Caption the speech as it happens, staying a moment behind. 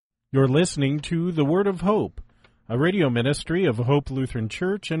You're listening to The Word of Hope, a radio ministry of Hope Lutheran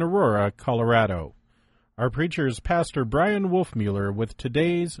Church in Aurora, Colorado. Our preacher is Pastor Brian Wolfmueller with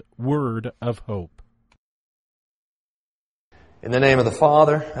today's Word of Hope. In the name of the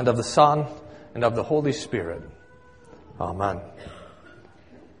Father, and of the Son, and of the Holy Spirit. Amen.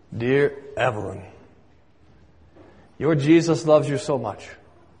 Dear Evelyn, your Jesus loves you so much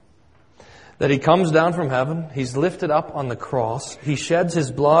that He comes down from heaven, He's lifted up on the cross, He sheds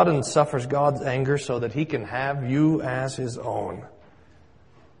His blood and suffers God's anger so that He can have you as His own,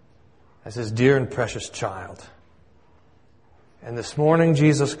 as His dear and precious child. And this morning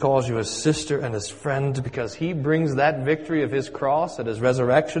Jesus calls you His sister and His friend because He brings that victory of His cross and His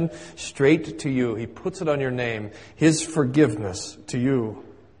resurrection straight to you. He puts it on your name, His forgiveness to you.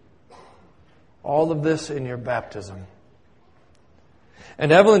 All of this in your baptism.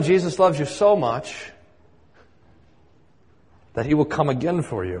 And Evelyn, Jesus loves you so much that He will come again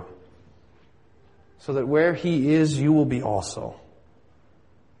for you, so that where He is, you will be also.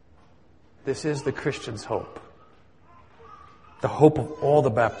 This is the Christian's hope. The hope of all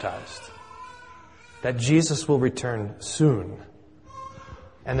the baptized. That Jesus will return soon.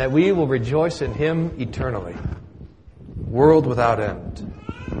 And that we will rejoice in Him eternally. World without end.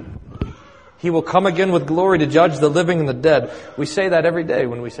 He will come again with glory to judge the living and the dead. We say that every day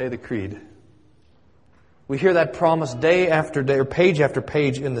when we say the Creed. We hear that promise day after day, or page after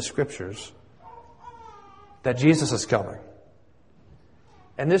page in the Scriptures, that Jesus is coming.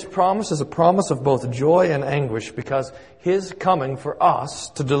 And this promise is a promise of both joy and anguish, because His coming for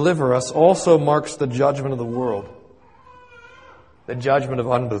us to deliver us also marks the judgment of the world, the judgment of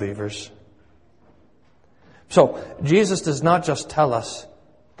unbelievers. So, Jesus does not just tell us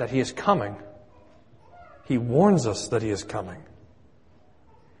that He is coming. He warns us that He is coming.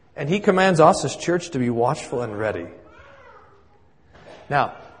 And He commands us as church to be watchful and ready.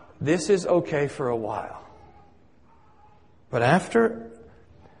 Now, this is okay for a while. But after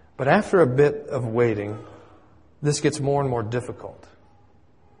a bit of waiting, this gets more and more difficult.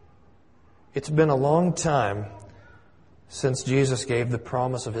 It's been a long time since Jesus gave the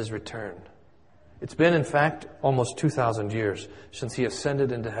promise of His return. It's been, in fact, almost 2,000 years since He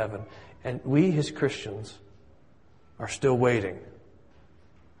ascended into heaven. And we, His Christians, are still waiting.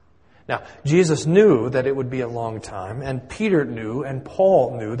 Now, Jesus knew that it would be a long time, and Peter knew, and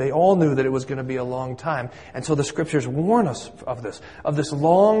Paul knew. They all knew that it was going to be a long time. And so the Scriptures warn us of this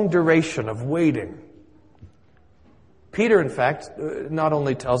long duration of waiting. Peter, in fact, not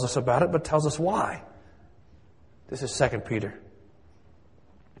only tells us about it, but tells us why. This is 2 Peter.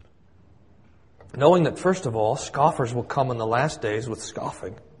 Knowing that, first of all, scoffers will come in the last days with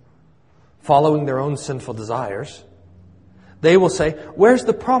scoffing, following their own sinful desires. They will say, "Where's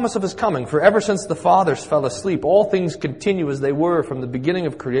the promise of His coming? For ever since the fathers fell asleep, all things continue as they were from the beginning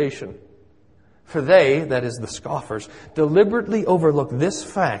of creation." For they, that is the scoffers, deliberately overlook this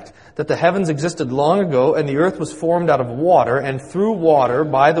fact, that the heavens existed long ago, and the earth was formed out of water, and through water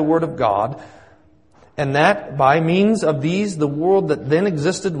by the word of God, and that by means of these the world that then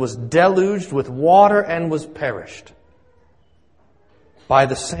existed was deluged with water and was perished. By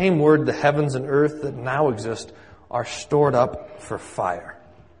the same word, the heavens and earth that now exist are stored up for fire,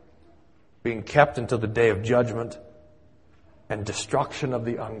 being kept until the day of judgment and destruction of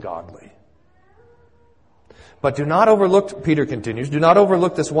the ungodly. But do not overlook, Peter continues, do not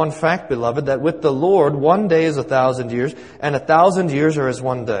overlook this one fact, beloved, that with the Lord 1 day is 1,000 years, and 1,000 years are as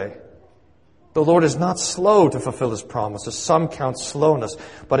 1 day. The Lord is not slow to fulfill His promise, as some count slowness,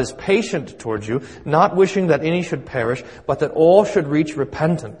 but is patient towards you, not wishing that any should perish, but that all should reach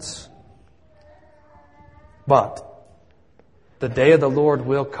repentance. But the day of the Lord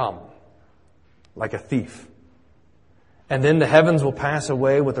will come like a thief. And then the heavens will pass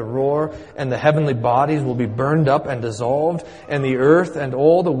away with a roar, and the heavenly bodies will be burned up and dissolved, and the earth and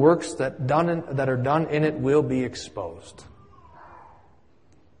all the works that are done in it will be exposed.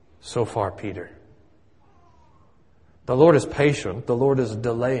 So far, Peter. The Lord is patient. The Lord is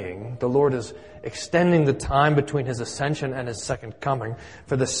delaying. The Lord is extending the time between His ascension and His second coming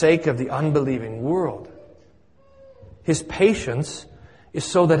for the sake of the unbelieving world. His patience is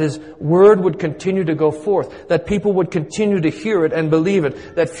so that His word would continue to go forth, that people would continue to hear it and believe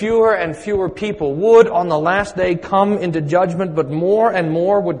it, that fewer and fewer people would on the last day come into judgment, but more and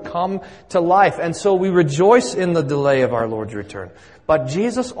more would come to life. And so we rejoice in the delay of our Lord's return. But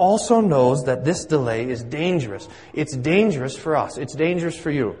Jesus also knows that this delay is dangerous. It's dangerous for us. It's dangerous for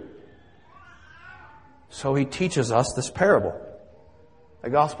you. So He teaches us this parable,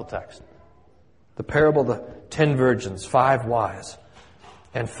 a gospel text. The parable of the 10 virgins, 5 wise,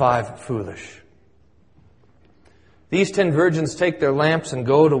 and 5 foolish. These 10 virgins take their lamps and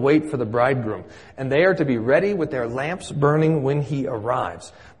go to wait for the bridegroom. And they are to be ready with their lamps burning when he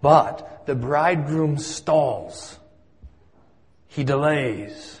arrives. But the bridegroom stalls. He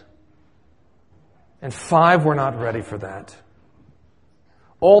delays. And 5 were not ready for that.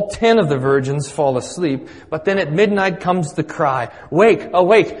 All 10 of the virgins fall asleep, but then at midnight comes the cry, "Wake,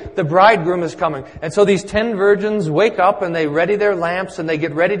 awake, the bridegroom is coming." And so these 10 virgins wake up and they ready their lamps and they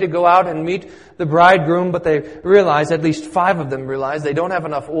get ready to go out and meet the bridegroom, but they realize, at least 5 of them realize, they don't have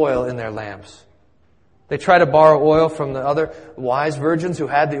enough oil in their lamps. They try to borrow oil from the other wise virgins who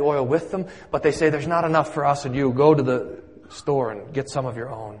had the oil with them, but they say, "There's not enough for us and you. Go to the store and get some of your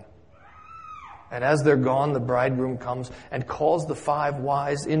own." And as they're gone, the bridegroom comes and calls the 5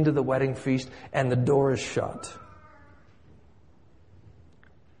 wise into the wedding feast, and the door is shut.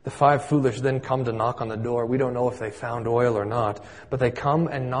 The 5 foolish then come to knock on the door. We don't know if they found oil or not, but they come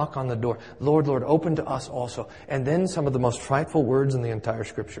and knock on the door. "Lord, Lord, open to us also." And then some of the most frightful words in the entire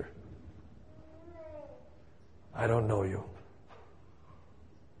Scripture. "I don't know you."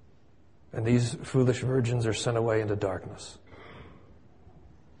 And these foolish virgins are sent away into darkness.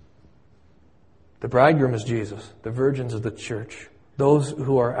 The bridegroom is Jesus. The virgins are the church. Those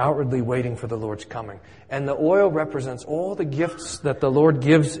who are outwardly waiting for the Lord's coming. And the oil represents all the gifts that the Lord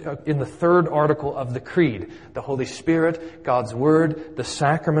gives in the 3rd article of the Creed. The Holy Spirit, God's Word, the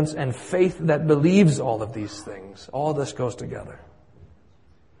sacraments, and faith that believes all of these things. All this goes together.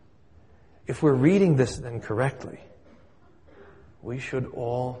 If we're reading this then correctly, we should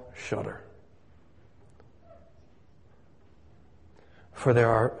all shudder. For there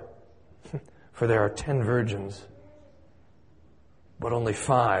are 10 virgins, but only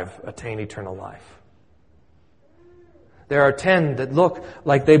 5 attain eternal life. There are 10 that look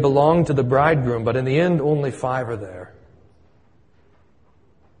like they belong to the bridegroom, but in the end only 5 are there.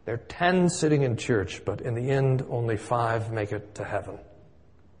 There are 10 sitting in church, but in the end only 5 make it to heaven.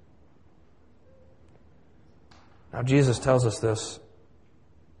 Now Jesus tells us this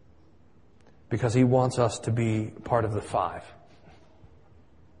because he wants us to be part of the 5.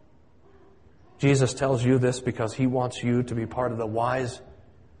 Jesus tells you this because he wants you to be part of the wise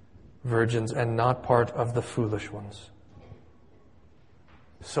virgins and not part of the foolish ones.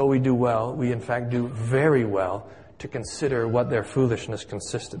 So we do well, we in fact do very well, to consider what their foolishness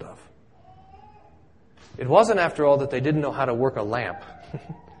consisted of. It wasn't, after all, that they didn't know how to work a lamp. I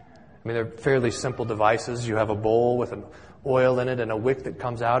mean, they're fairly simple devices. You have a bowl with an oil in it and a wick that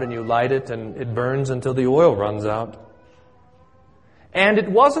comes out, and you light it and it burns until the oil runs out. And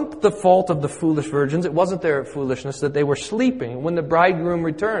it wasn't the fault of the foolish virgins, it wasn't their foolishness that they were sleeping when the bridegroom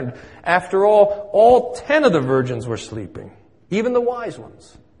returned. After all 10 of the virgins were sleeping, even the wise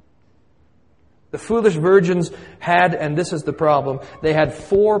ones. The foolish virgins had, and this is the problem, they had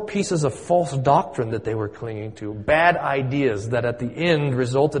 4 pieces of false doctrine that they were clinging to, bad ideas that at the end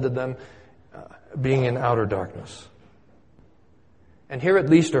resulted in them being in outer darkness. And here at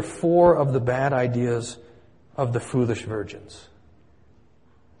least are 4 of the bad ideas of the foolish virgins.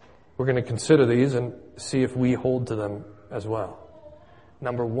 We're going to consider these and see if we hold to them as well.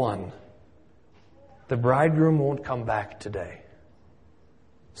 Number 1, the bridegroom won't come back today.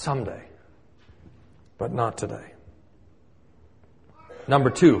 Someday, but not today.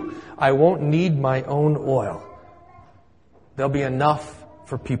 Number 2, I won't need my own oil. There'll be enough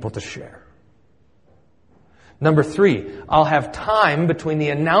for people to share. Number 3, I'll have time between the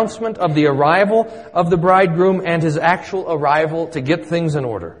announcement of the arrival of the bridegroom and his actual arrival to get things in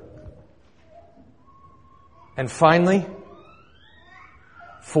order. And finally,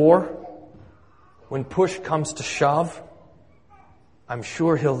 4, when push comes to shove, I'm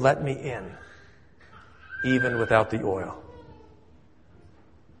sure he'll let me in, even without the oil.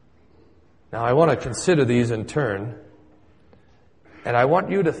 Now, I want to consider these in turn, and I want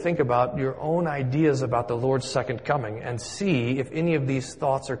you to think about your own ideas about the Lord's second coming and see if any of these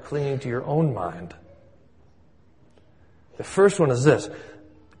thoughts are clinging to your own mind. The first one is this: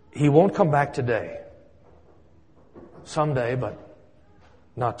 he won't come back today. Someday, but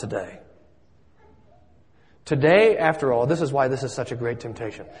not today. Today, after all, this is why this is such a great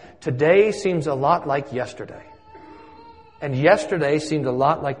temptation. Today seems a lot like yesterday. And yesterday seemed a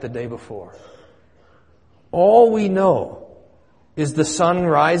lot like the day before. All we know is the sun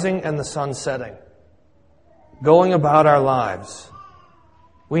rising and the sun setting, going about our lives.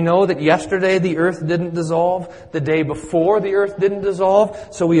 We know that yesterday the earth didn't dissolve, the day before the earth didn't dissolve,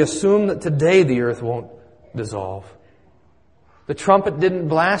 so we assume that today the earth won't dissolve. The trumpet didn't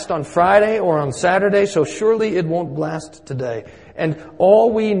blast on Friday or on Saturday, so surely it won't blast today. And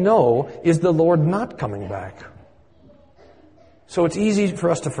all we know is the Lord not coming back. So it's easy for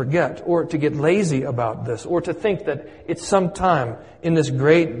us to forget or to get lazy about this or to think that it's sometime in this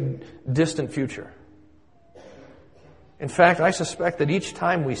great distant future. In fact, I suspect that each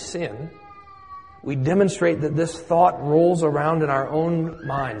time we sin, we demonstrate that this thought rolls around in our own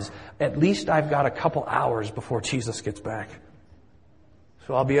minds. At least I've got a couple hours before Jesus gets back.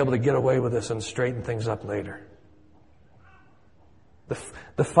 So I'll be able to get away with this and straighten things up later.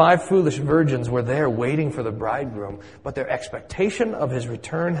 The 5 foolish virgins were there waiting for the bridegroom, but their expectation of his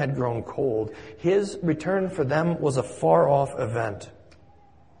return had grown cold. His return for them was a far-off event.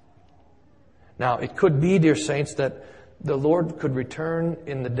 Now, it could be, dear saints, that the Lord could return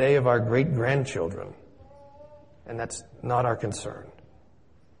in the day of our great-grandchildren, and that's not our concern.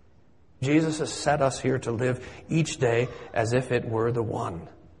 Jesus has set us here to live each day as if it were the one,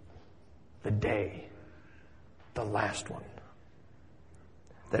 the day, the last one.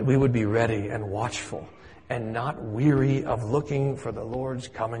 That we would be ready and watchful and not weary of looking for the Lord's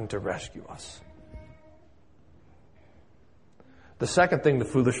coming to rescue us. The second thing the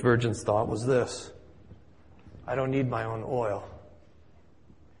foolish virgins thought was this: I don't need my own oil.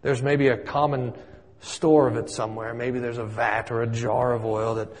 There's maybe a common store of it somewhere. Maybe there's a vat or a jar of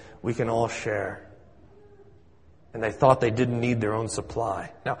oil that we can all share. And they thought they didn't need their own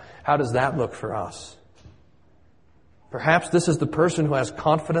supply. Now, how does that look for us? Perhaps this is the person who has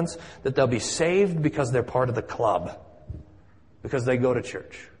confidence that they'll be saved because they're part of the club, because they go to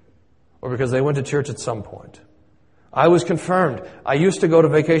church, or because they went to church at some point. I was confirmed. I used to go to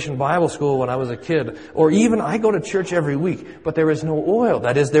Vacation Bible School when I was a kid, or even I go to church every week, but there is no oil.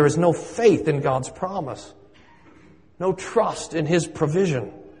 That is, there is no faith in God's promise, no trust in His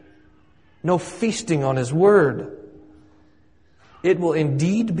provision, no feasting on His word. It will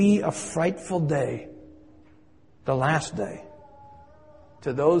indeed be a frightful day, the last day,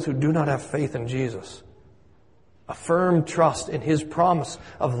 to those who do not have faith in Jesus. A firm trust in His promise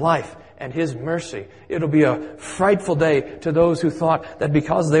of life and His mercy. It'll be a frightful day to those who thought that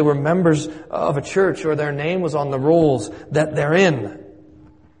because they were members of a church or their name was on the rolls that they're in.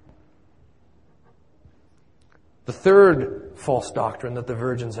 The third false doctrine that the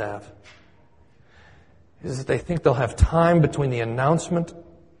virgins have is that they think they'll have time between the announcement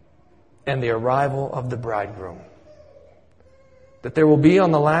and the arrival of the bridegroom. That there will be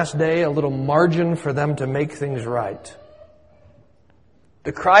on the last day a little margin for them to make things right.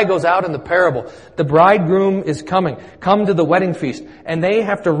 The cry goes out in the parable. The bridegroom is coming. Come to the wedding feast. And they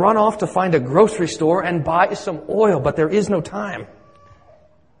have to run off to find a grocery store and buy some oil, but there is no time.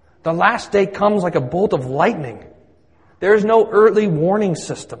 The last day comes like a bolt of lightning. There is no early warning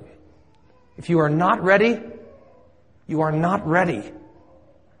system. If you are not ready, you are not ready.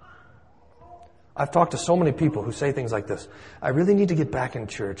 I've talked to so many people who say things like this: I really need to get back in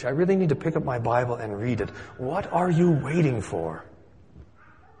church. I really need to pick up my Bible and read it. What are you waiting for?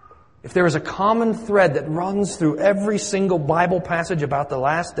 If there is a common thread that runs through every single Bible passage about the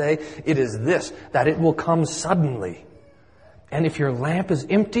last day, it is this: that it will come suddenly. And if your lamp is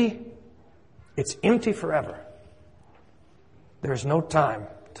empty, it's empty forever. There is no time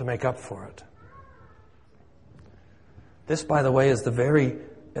to make up for it. This, by the way, is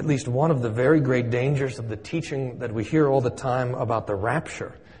at least one of the very great dangers of the teaching that we hear all the time about the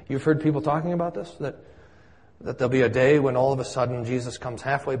rapture. You've heard people talking about this? That there'll be a day when all of a sudden Jesus comes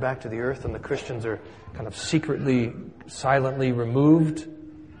halfway back to the earth and the Christians are kind of secretly, silently removed.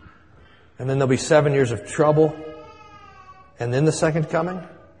 And then there'll be 7 years of trouble. And then the second coming.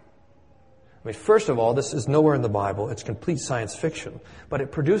 I mean, first of all, this is nowhere in the Bible. It's complete science fiction. But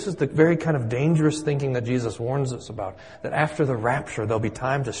it produces the very kind of dangerous thinking that Jesus warns us about. That after the rapture, there'll be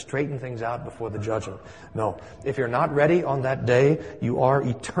time to straighten things out before the judgment. No. If you're not ready on that day, you are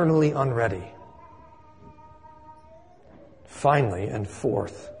eternally unready. Finally, and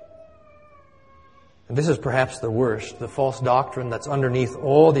fourth, and this is perhaps the worst, the false doctrine that's underneath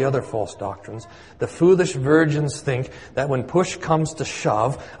all the other false doctrines. The foolish virgins think that when push comes to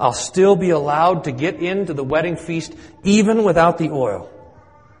shove, I'll still be allowed to get into the wedding feast even without the oil.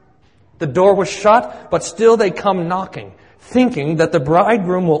 The door was shut, but still they come knocking, thinking that the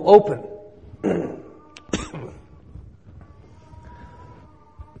bridegroom will open.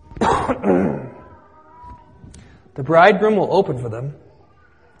 The bridegroom will open for them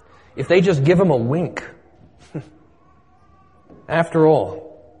if they just give him a wink. After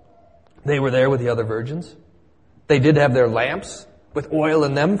all, they were there with the other virgins. They did have their lamps with oil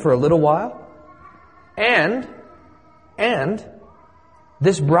in them for a little while. And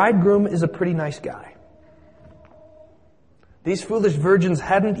this bridegroom is a pretty nice guy. These foolish virgins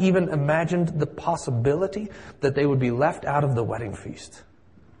hadn't even imagined the possibility that they would be left out of the wedding feast.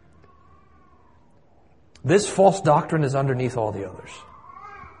 This false doctrine is underneath all the others.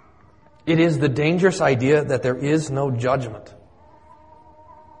 It is the dangerous idea that there is no judgment,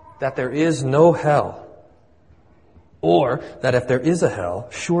 that there is no hell, or that if there is a hell,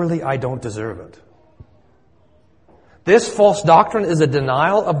 surely I don't deserve it. This false doctrine is a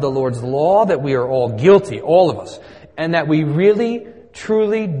denial of the Lord's law that we are all guilty, all of us, and that we really,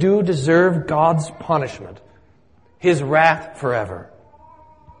 truly do deserve God's punishment, His wrath forever.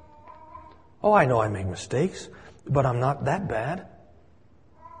 Oh, I know I make mistakes, but I'm not that bad.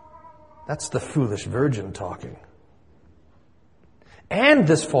 That's the foolish virgin talking. And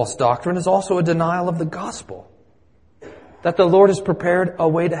this false doctrine is also a denial of the gospel. That the Lord has prepared a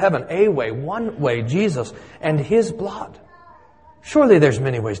way to heaven. A way, one way, Jesus and His blood. Surely there's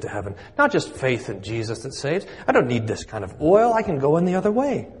many ways to heaven. Not just faith in Jesus that saves. I don't need this kind of oil. I can go in the other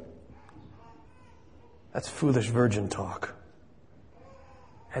way. That's foolish virgin talk.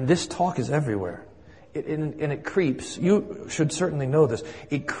 And this talk is everywhere. And it creeps. You should certainly know this.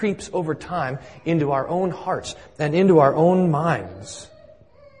 It creeps over time into our own hearts and into our own minds.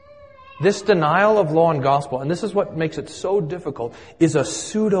 This denial of law and gospel, and this is what makes it so difficult, is a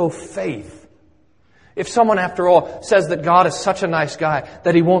pseudo-faith. If someone, after all, says that God is such a nice guy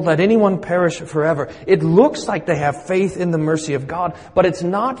that He won't let anyone perish forever, it looks like they have faith in the mercy of God, but it's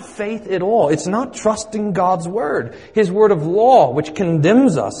not faith at all. It's not trusting God's Word. His Word of law, which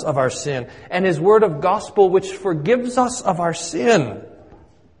condemns us of our sin, and His Word of gospel, which forgives us of our sin.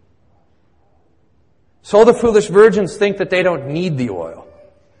 So the foolish virgins think that they don't need the oil.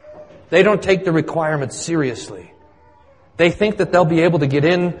 They don't take the requirements seriously. They think that they'll be able to get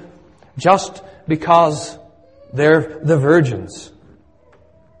in just because they're the virgins.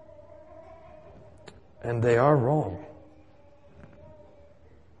 And they are wrong.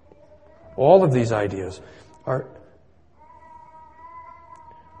 All of these ideas are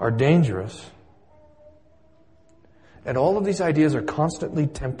dangerous. And all of these ideas are constantly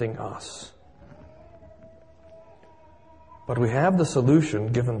tempting us. But we have the solution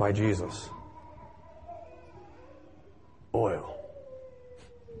given by Jesus. Oil.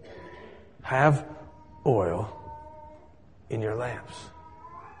 Have oil in your lamps.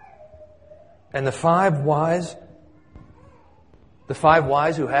 And the five wise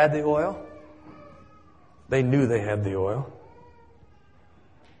who had the oil, they knew they had the oil.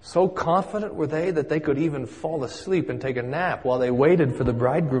 So confident were they that they could even fall asleep and take a nap while they waited for the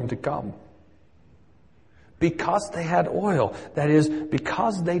bridegroom to come. Because they had oil. That is,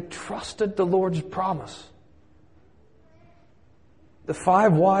 because they trusted the Lord's promise. The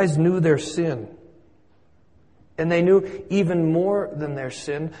five wise knew their sin. And they knew even more than their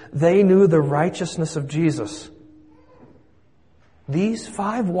sin. They knew the righteousness of Jesus. These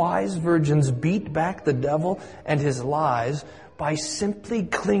five wise virgins beat back the devil and his lies by simply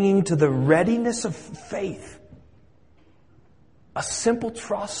clinging to the readiness of faith. A simple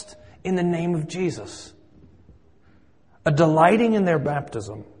trust in the name of Jesus. A delighting in their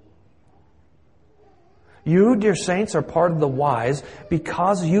baptism. You, dear saints, are part of the wise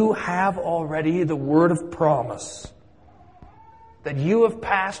because you have already the word of promise. That you have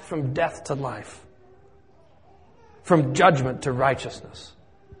passed from death to life. From judgment to righteousness.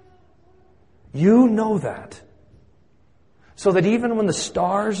 You know that. So that even when the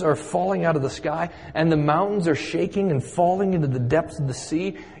stars are falling out of the sky and the mountains are shaking and falling into the depths of the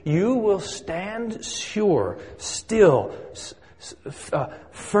sea, you will stand sure, still,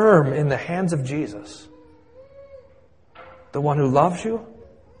 firm in the hands of Jesus. The one who loves you,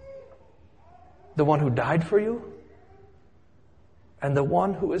 the one who died for you, and the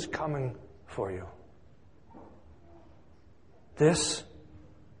one who is coming for you. This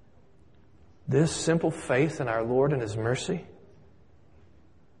simple faith in our Lord and His mercy,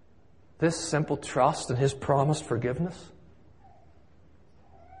 this simple trust in His promised forgiveness,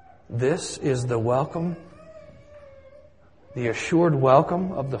 this is the welcome, the assured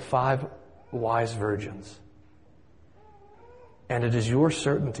welcome of the five wise virgins. And it is your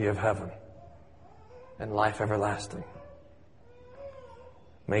certainty of heaven and life everlasting.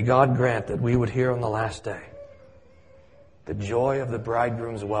 May God grant that we would hear on the last day the joy of the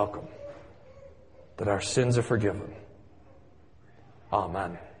bridegroom's welcome, that our sins are forgiven.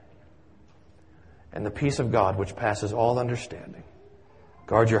 Amen. And the peace of God, which passes all understanding,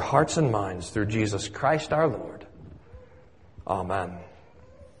 guard your hearts and minds through Jesus Christ our Lord. Amen.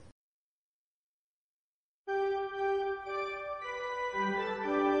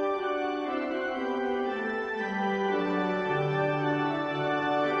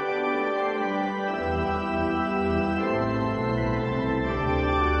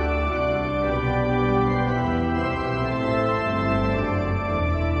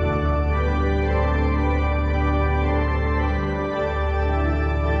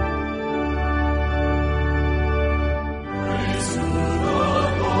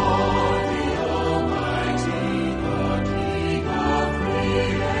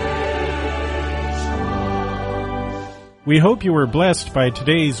 We hope you were blessed by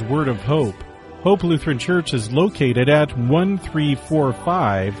today's Word of Hope. Hope Lutheran Church is located at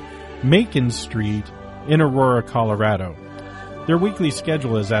 1345 Macon Street in Aurora, Colorado. Their weekly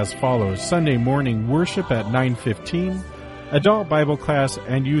schedule is as follows: Sunday morning worship at 9:15, adult Bible class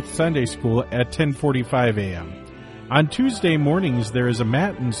and youth Sunday school at 10:45 a.m. On Tuesday mornings, there is a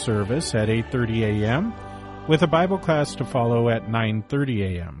Matin service at 8:30 a.m., with a Bible class to follow at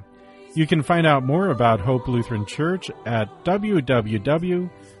 9:30 a.m. You can find out more about Hope Lutheran Church at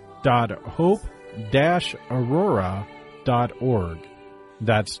www.hope-aurora.org.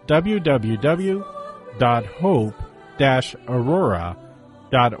 That's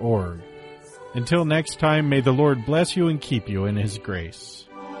www.hope-aurora.org. Until next time, may the Lord bless you and keep you in His grace.